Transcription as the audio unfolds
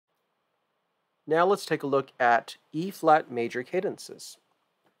Now let's take a look at E-flat major cadences.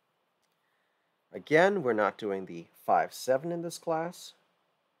 Again, we're not doing the 5-7 in this class.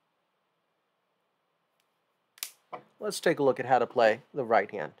 Let's take a look at how to play the right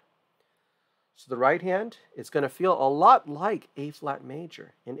hand. So the right hand is going to feel a lot like A-flat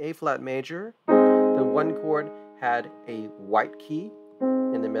major. In A-flat major, the one chord had a white key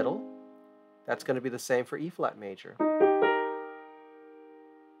in the middle. That's going to be the same for E-flat major.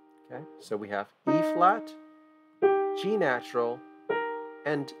 Okay, so we have E-flat, G natural,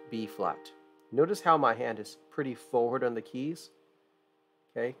 and B-flat. Notice how my hand is pretty forward on the keys,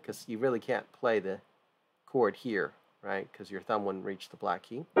 okay, because you really can't play the chord here, right, because your thumb wouldn't reach the black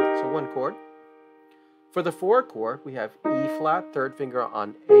key. So one chord. For the 4 chord, we have E-flat, third finger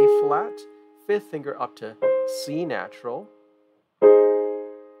on A-flat, fifth finger up to C natural,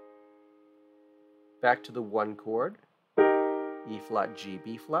 back to the 1 chord, E-flat, G,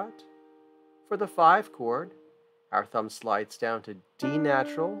 B-flat. For the 5 chord, our thumb slides down to D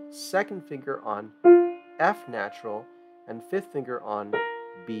natural, second finger on F natural, and fifth finger on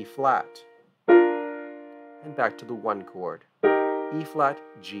B-flat. And back to the 1 chord, E-flat,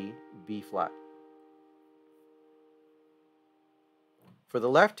 G, B-flat. For the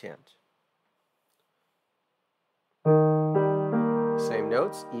left hand, same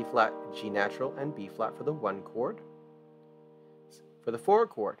notes, E-flat, G natural, and B-flat for the 1 chord. For the 4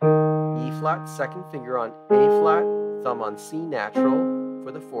 chord, E-flat, second finger on A-flat, thumb on C natural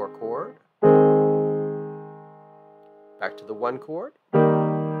for the 4 chord. Back to the 1 chord.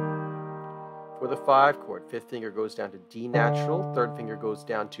 For the 5 chord, fifth finger goes down to D natural, third finger goes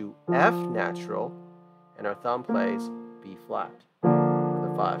down to F natural, and our thumb plays B-flat for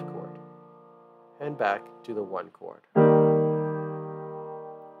the 5 chord. And back to the 1 chord.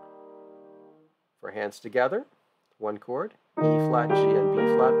 For hands together, 1 chord, E-flat, G, and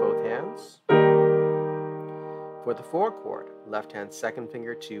B-flat, both hands. For the 4 chord, left hand second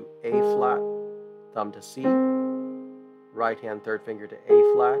finger to A-flat, thumb to C, right hand third finger to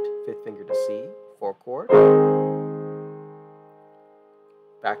A-flat, fifth finger to C, 4 chord.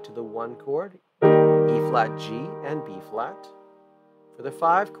 Back to the 1 chord, E-flat, G, and B-flat. For the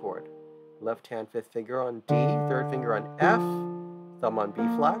 5 chord, left hand fifth finger on D, third finger on F, thumb on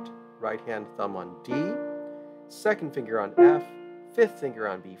B-flat, right hand thumb on D, second finger on F, fifth finger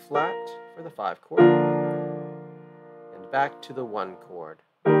on B-flat for the 5 chord, and back to the 1 chord,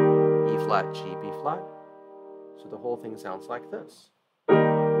 E-flat, G, B-flat. So the whole thing sounds like this. 1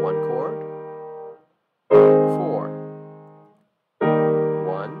 chord, 4,